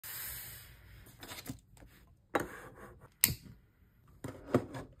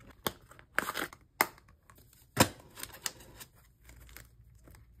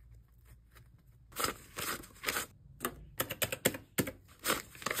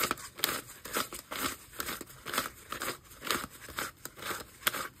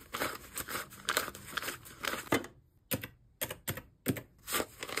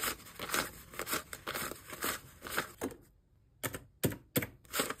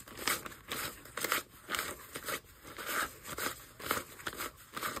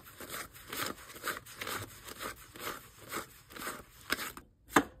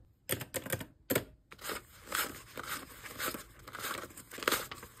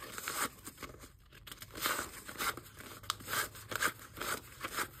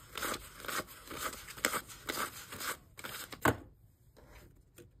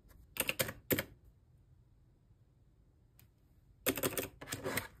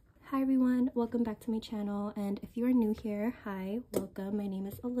Hi everyone, welcome back to my channel, and if you are new here, hi, welcome. My name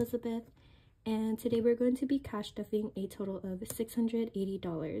is Elizabeth, and today we're going to be cash stuffing a total of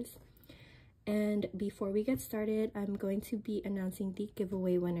 $680. And before we get started, I'm going to be announcing the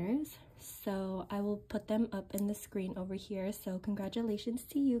giveaway winners, so I will put them up in the screen over here. So congratulations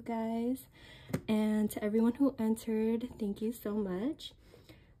to you guys, and to everyone who entered, thank you so much.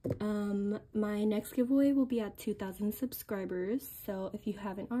 My next giveaway will be at 2,000 subscribers, so if you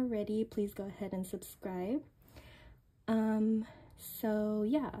haven't already, please go ahead and subscribe. So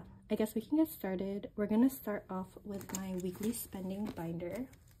yeah, I guess we can get started. We're gonna start off with my weekly spending binder.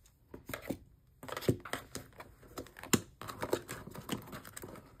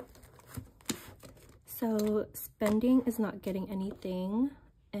 So spending is not getting anything,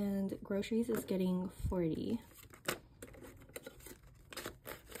 and groceries is getting 40.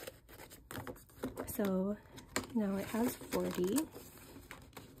 So now it has 40,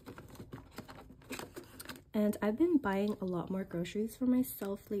 and I've been buying a lot more groceries for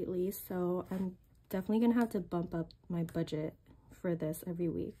myself lately, so I'm definitely gonna have to bump up my budget for this every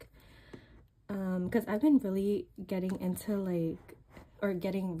week, because I've been really getting into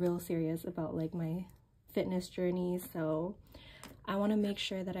getting real serious about like my fitness journey. So I want to make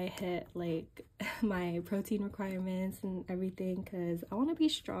sure that I hit like my protein requirements and everything, because I want to be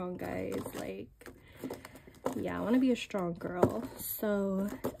strong, guys. Yeah, I want to be a strong girl. So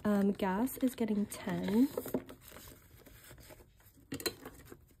gas is getting 10,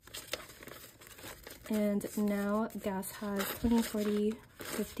 and now gas has 20, 40,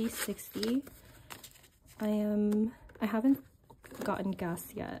 50, 60. I haven't gotten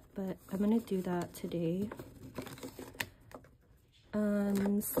gas yet, but I'm gonna do that today.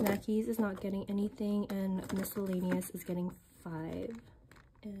 Snackies is not getting anything, and miscellaneous is getting 5,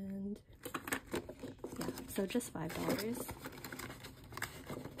 and yeah, so just $5.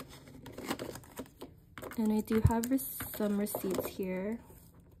 And I do have some receipts here.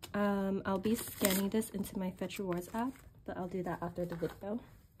 I'll be scanning this into my Fetch Rewards app, but I'll do that after the video.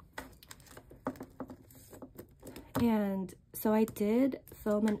 And so I did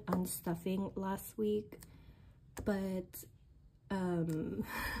film an unstuffing last week, but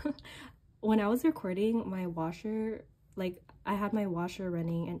when I was recording, my washer, I had my washer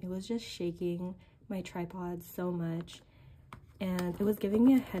running, and it was just shaking my tripod so much, and it was giving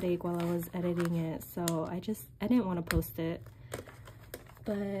me a headache while I was editing it, so I didn't want to post it,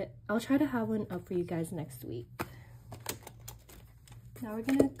 but I'll try to have one up for you guys next week. Now we're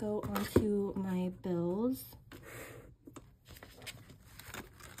gonna go on to my bills.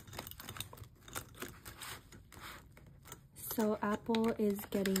 So Apple is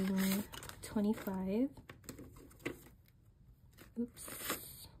getting 25. Oops.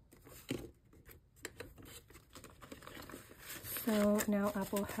 So now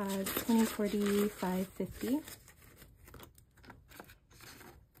Apple has 20, 40, 5, 50.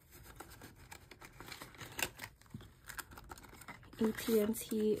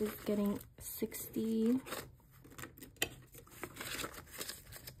 AT&T is getting 60.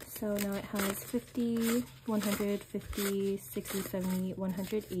 So now it has 50, 150, 60, 70,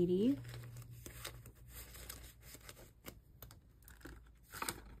 180.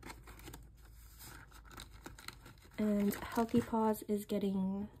 And Healthy Paws is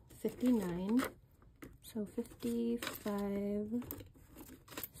getting 59. So 55,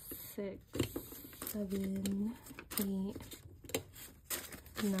 6, 7, 8,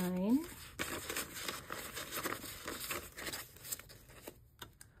 9.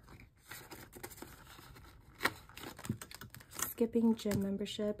 Skipping gym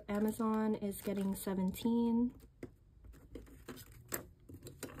membership, Amazon is getting 17.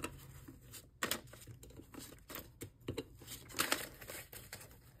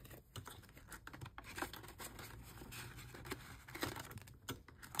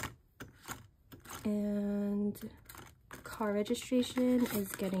 And car registration is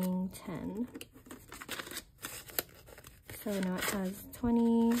getting 10. So now it has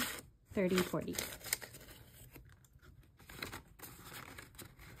 20, 30, 40.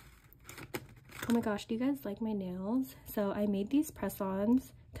 Oh my gosh, do you guys like my nails? So I made these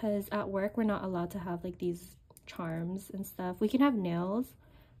press-ons because at work we're not allowed to have like these charms and stuff. We can have nails,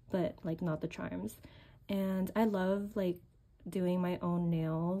 but like not the charms. And I love like doing my own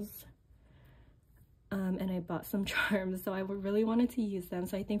nails. And I bought some charms, so I really wanted to use them.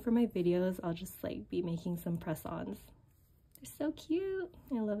 So I think for my videos, I'll just like be making some press-ons. They're so cute.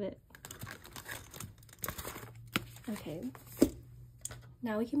 I love it. Okay.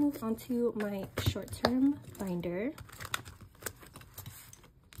 Now we can move on to my short-term binder.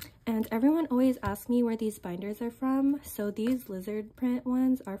 And everyone always asks me where these binders are from. So these lizard print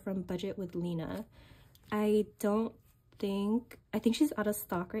ones are from Budget with Lina. I think she's out of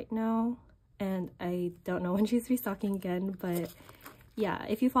stock right now, and I don't know when she's restocking again, but yeah,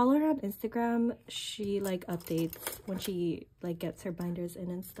 if you follow her on Instagram, she like updates when she like gets her binders in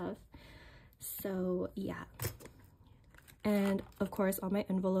and stuff. So yeah. And of course all my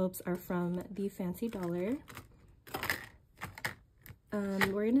envelopes are from the Fancy Dollar.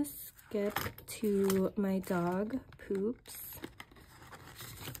 We're gonna skip to my dog Poops,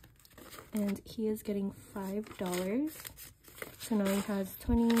 and he is getting $5. So now he has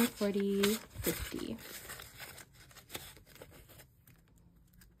 20, 40, 50.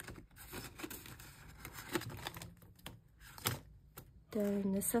 The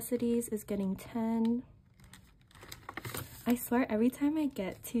Necessities is getting 10. I swear every time I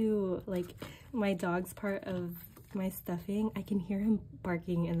get to like my dog's part of my stuffing, I can hear him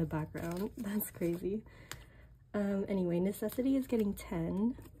barking in the background. That's crazy. Anyway, Necessity is getting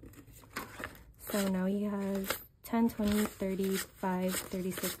 10. So now he has 10, 20, 35,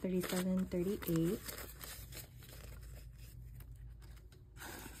 36, 37, 38.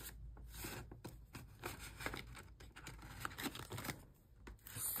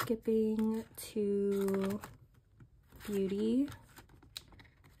 Skipping to Beauty.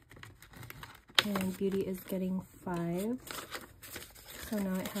 And Beauty is getting 5. So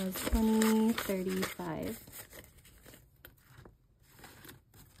now it has 20, 35.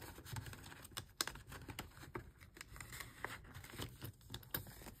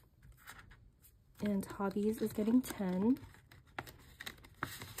 And Hobbies is getting 10.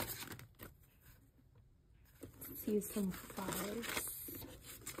 Let's use some 5s.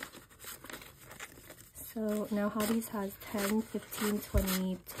 So now Hobbies has 10, 15,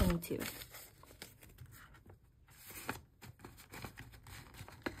 20, 22.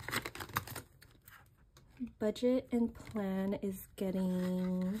 Budget and Plan is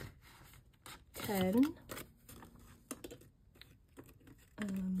getting 10.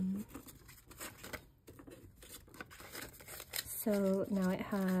 So now it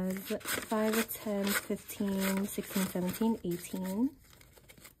has 5, 10, 15, 16, 17, 18.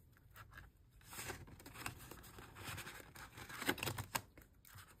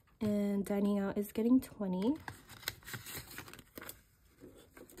 And Dining Out is getting 20.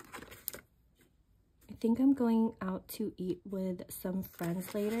 I think I'm going out to eat with some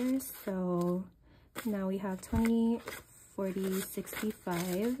friends later, so now we have 20, 40,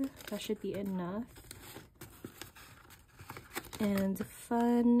 65. That should be enough. And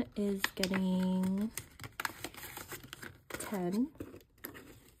Fun is getting 10.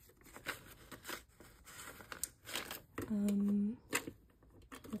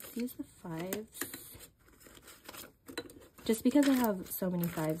 Let's use the 5s. Just because I have so many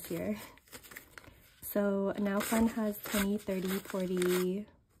 5s here. So now Fun has 20, 30, 40,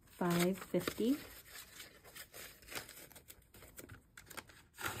 5, 50.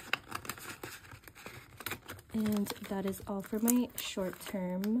 And that is all for my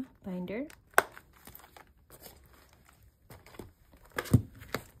short-term binder.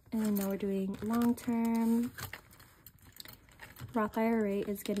 And now we're doing long-term. Roth IRA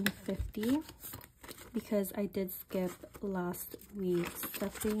is getting 50 because I did skip last week's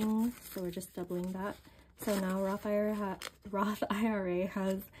stuffing, so we're just doubling that. So now Roth IRA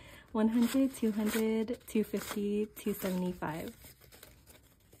has 100, 200, 250, 275.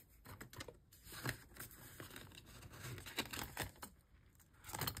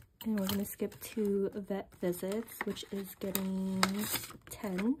 And we're going to skip to vet visits, which is getting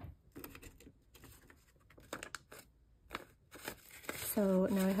 10. So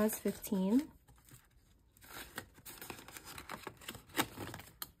now it has 15.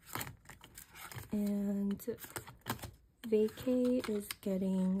 And vacay is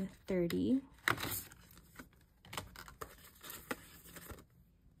getting 30.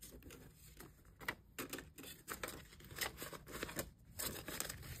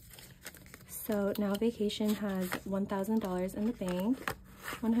 So now vacation has $1,000 in the bank,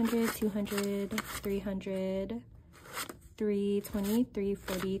 100, 200, 300, 320,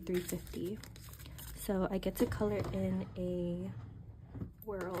 340, 350. So I get to color in a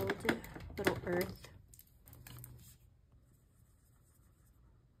world, little earth.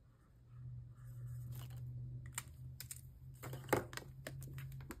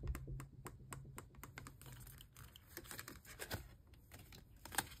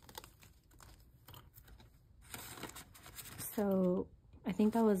 So I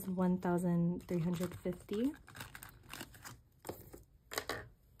think that was 1,350.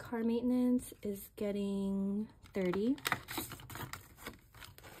 Car maintenance is getting 30.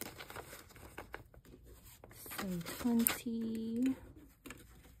 20.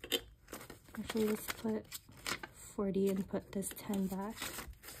 Actually, let's put 40 and put this 10 back.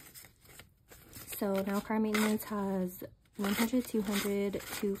 So now car maintenance has 100, 200,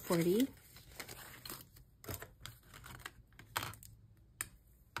 240.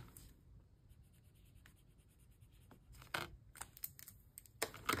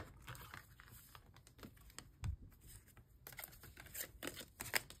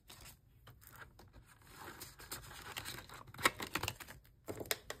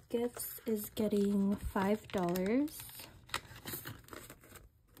 Gifts is getting $5.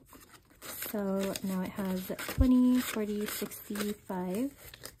 So now it has 20, 40, 65.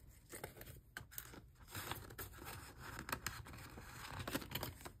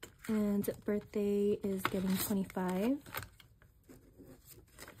 And birthday is getting 25.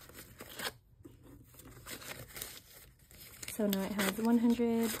 So now it has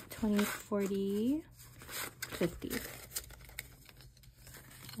 100, 20, 40, 50.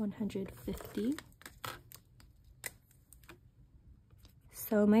 150.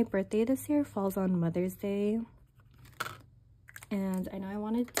 So my birthday this year falls on Mother's Day, and I know I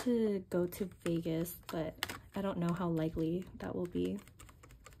wanted to go to Vegas, but I don't know how likely that will be.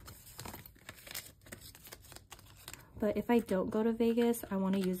 But if I don't go to Vegas, I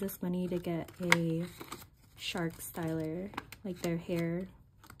want to use this money to get a shark styler, like their hair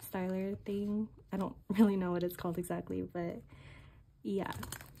styler thing. I don't really know what it's called exactly, but yeah.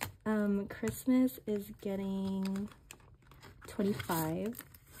 Christmas is getting 25.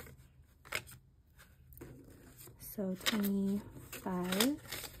 So 25.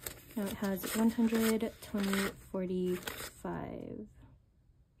 Now it has 100, 20, 45.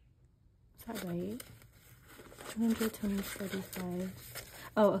 Is that right? 100, 20, 45.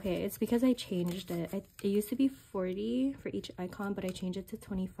 Oh, okay. It's because I changed it. It used to be 40 for each icon, but I changed it to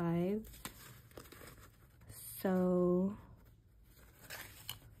 25. So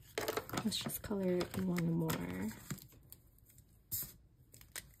let's just color one more.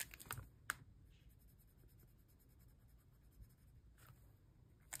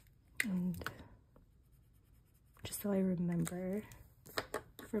 And just so I remember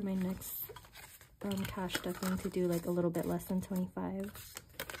for my next cash stuffing to do like a little bit less than 25.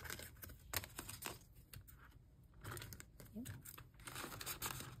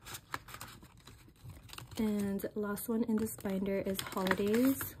 And last one in this binder is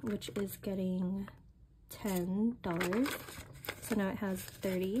holidays, which is getting $10. So now it has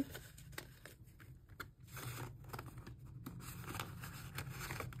 30.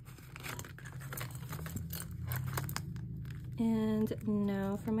 And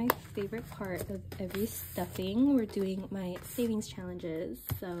now for my favorite part of every stuffing, we're doing my savings challenges.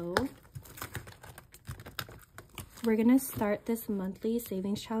 So we're gonna start this monthly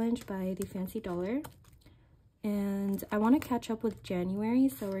savings challenge by the Fancy Dollar. And I want to catch up with January,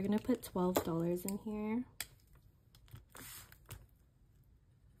 so we're going to put $12 in here.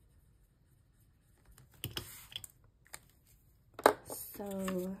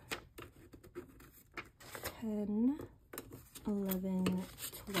 So 10, 11,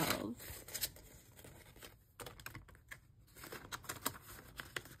 12.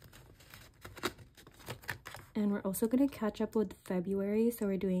 And we're also going to catch up with February, so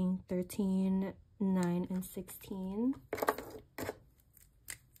we're doing 13, 9, and 16.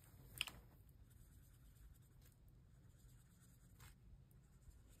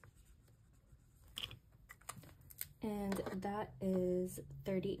 And that is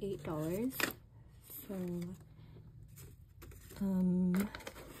 $38. So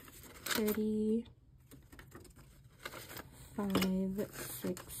 30, 5,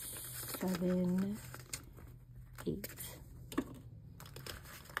 6, 7, 8.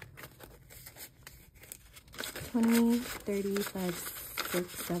 20, 35,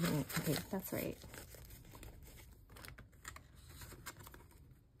 6, 7, 8. Okay, that's right.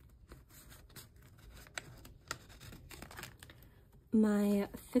 My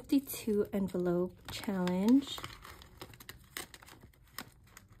 52 envelope challenge.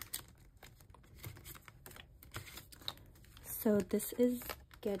 So this is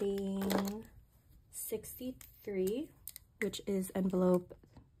getting 63, which is envelope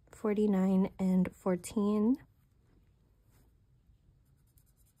 49 and 14.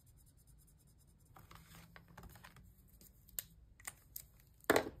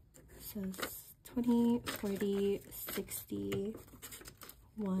 So 20, 40, 60,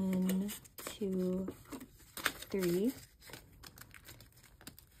 1, 2, 3.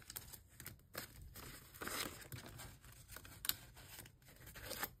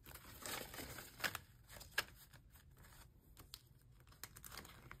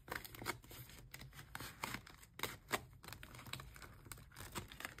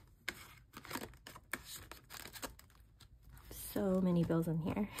 so many bills in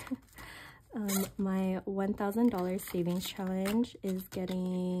here. My $1,000 savings challenge is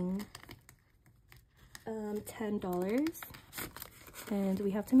getting $10, and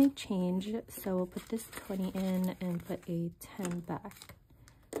we have to make change, so we'll put this 20 in and put a 10 back.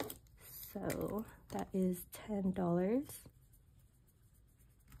 So that is $10.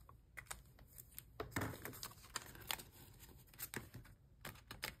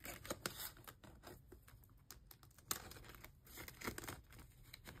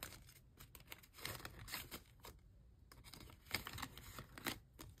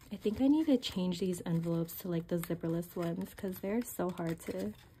 I think I need to change these envelopes to like the zipperless ones because they're so hard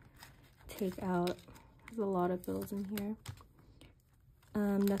to take out. There's a lot of bills in here.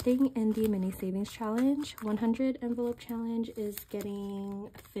 Nothing in the mini savings challenge. 100 envelope challenge is getting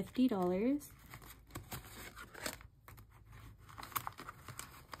 $50.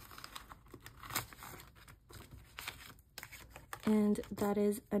 And that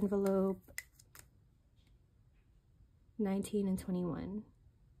is envelope 19 and 21.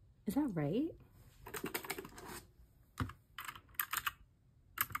 Is that right?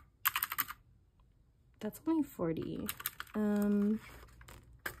 That's only 40.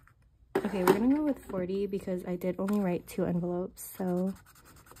 Okay, we're gonna go with 40 because I did only write 2 envelopes, so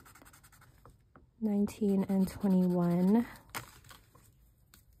 19 and 21.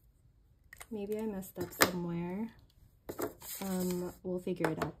 Maybe I messed up somewhere. We'll figure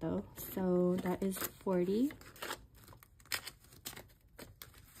it out though. So that is 40.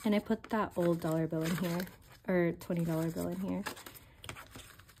 And I put that old dollar bill in here, or $20 bill in here,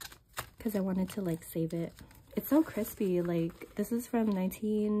 because I wanted to like save it. It's so crispy. Like, this is from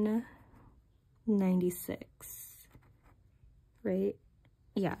 1996, right?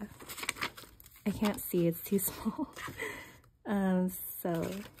 Yeah, I can't see, it's too small. So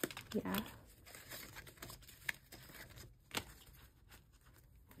yeah,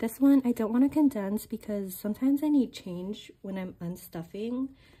 this one I don't want to condense because sometimes I need change when I'm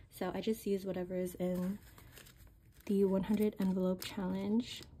unstuffing, so I just use whatever is in the 100 envelope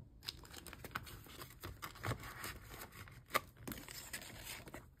challenge.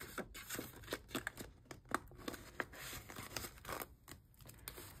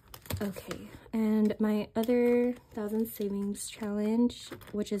 Okay, and my other 1,000 savings challenge,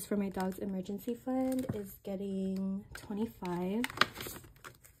 which is for my dog's emergency fund, is getting 25.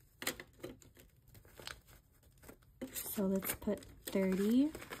 So let's put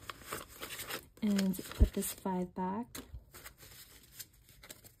 30 and put this 5 back.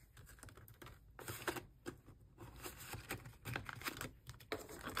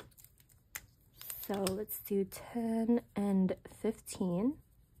 So let's do 10 and 15.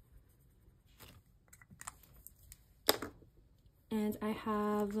 And I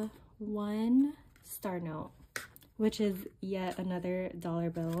have 1 star note, which is yet another dollar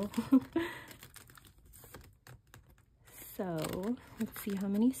bill. So let's see how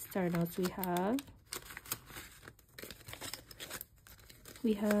many star notes we have.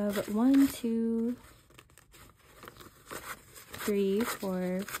 We have 1, 2, 3,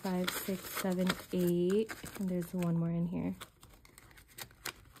 4, 5, 6, 7, 8, and there's one more in here.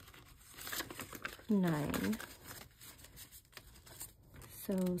 9.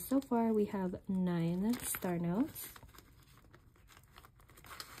 So far we have 9 star notes.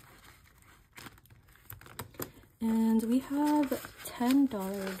 And we have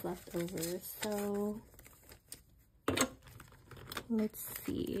 $10 left over, so let's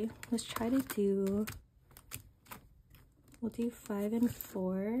see. Let's try to do, we'll do 5 and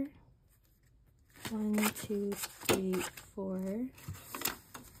 4. 1, 2, 3, 4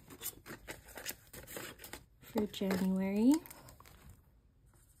 for January.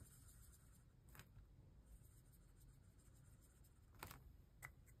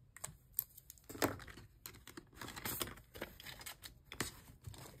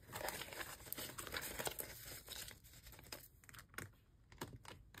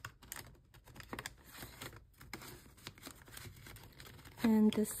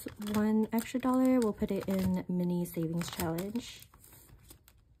 And this $1 extra, we'll put it in mini savings challenge.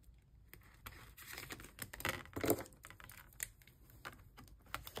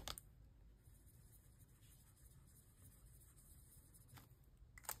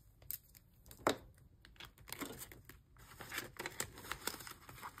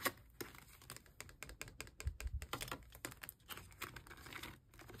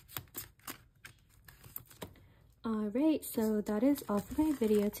 Alright, so that is all for my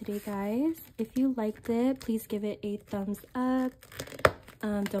video today, guys. If you liked it, please give it a thumbs up.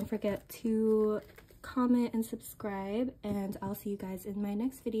 Don't forget to comment and subscribe, and I'll see you guys in my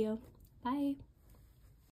next video. Bye!